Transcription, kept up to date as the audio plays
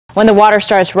When the water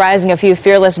starts rising, a few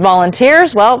fearless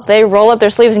volunteers, well, they roll up their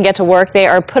sleeves and get to work. They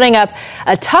are putting up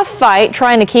a tough fight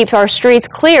trying to keep our streets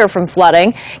clear from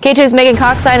flooding. K2's Megan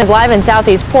Coxstein is live in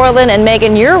southeast Portland. And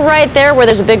Megan, you're right there where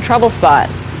there's a big trouble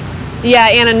spot. Yeah,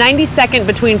 Anna, 92nd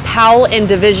between Powell and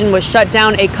Division was shut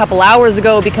down a couple hours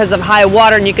ago because of high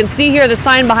water. And you can see here the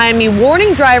sign behind me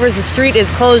warning drivers the street is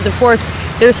closed. Of course,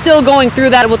 they're still going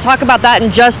through that. We'll talk about that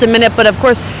in just a minute. But of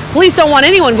course, police don't want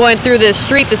anyone going through this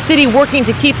street. The city working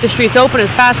to keep the streets open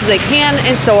as fast as they can,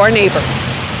 and so are neighbors.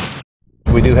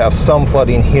 We do have some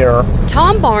flooding here.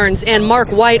 Tom Barnes and Mark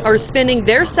White are spending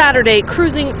their Saturday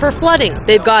cruising for flooding.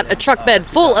 They've got a truck bed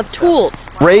full of tools.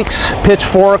 Rakes,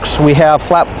 pitchforks, we have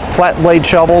flat blade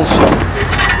shovels.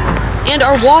 And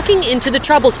are walking into the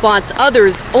trouble spots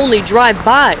others only drive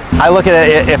by. I look at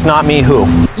it, if not me, who?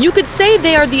 You could say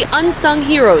they are the unsung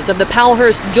heroes of the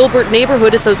Powellhurst-Gilbert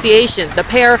Neighborhood Association. The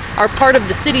pair are part of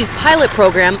the city's pilot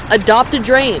program, Adopt a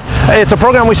Drain. It's a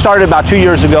program we started about 2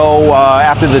 years ago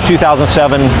after the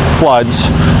 2007 floods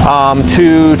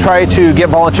to try to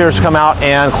get volunteers to come out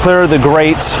and clear the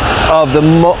grates of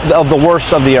the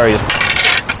worst of the areas.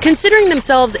 Considering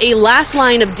themselves a last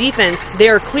line of defense, they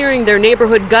are clearing their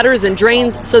neighborhood gutters and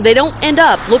drains so they don't end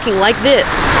up looking like this.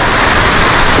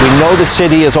 We know the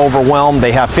city is overwhelmed.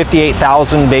 They have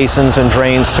 58,000 basins and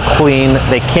drains to clean.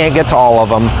 They can't get to all of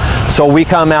them. So we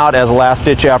come out as a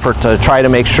last-ditch effort to try to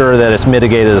make sure that it's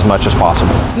mitigated as much as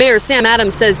possible. Mayor Sam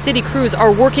Adams says city crews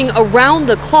are working around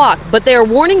the clock, but they are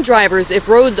warning drivers if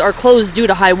roads are closed due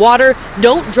to high water,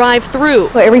 don't drive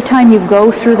through. Every time you go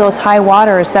through those high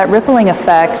waters, that rippling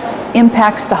effects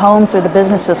impacts the homes or the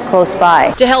businesses close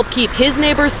by. To help keep his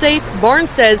neighbors safe,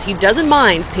 Barnes says he doesn't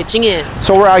mind pitching in.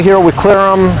 So we're out here, we clear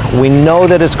them. We know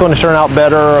that it's going to turn out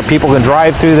better. People can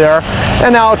drive through there.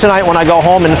 And now tonight when I go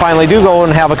home and finally do go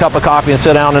and have a cup of coffee and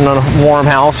sit down in a warm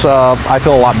house, I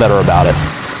feel a lot better about it.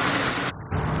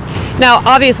 Now,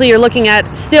 obviously, you're looking at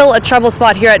still a trouble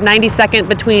spot here at 92nd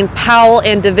between Powell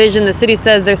and Division. The city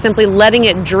says they're simply letting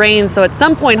it drain, so at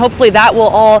some point, hopefully, that will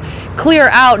all clear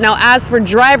out. Now, as for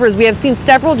drivers, we have seen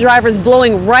several drivers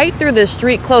blowing right through this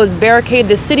street closed barricade.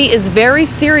 The city is very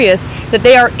serious that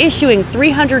they are issuing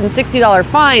 $360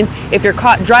 fines if you're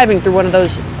caught driving through one of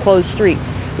those closed streets.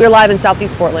 We're live in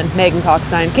southeast Portland. Megan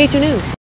Coxstein, K2 News.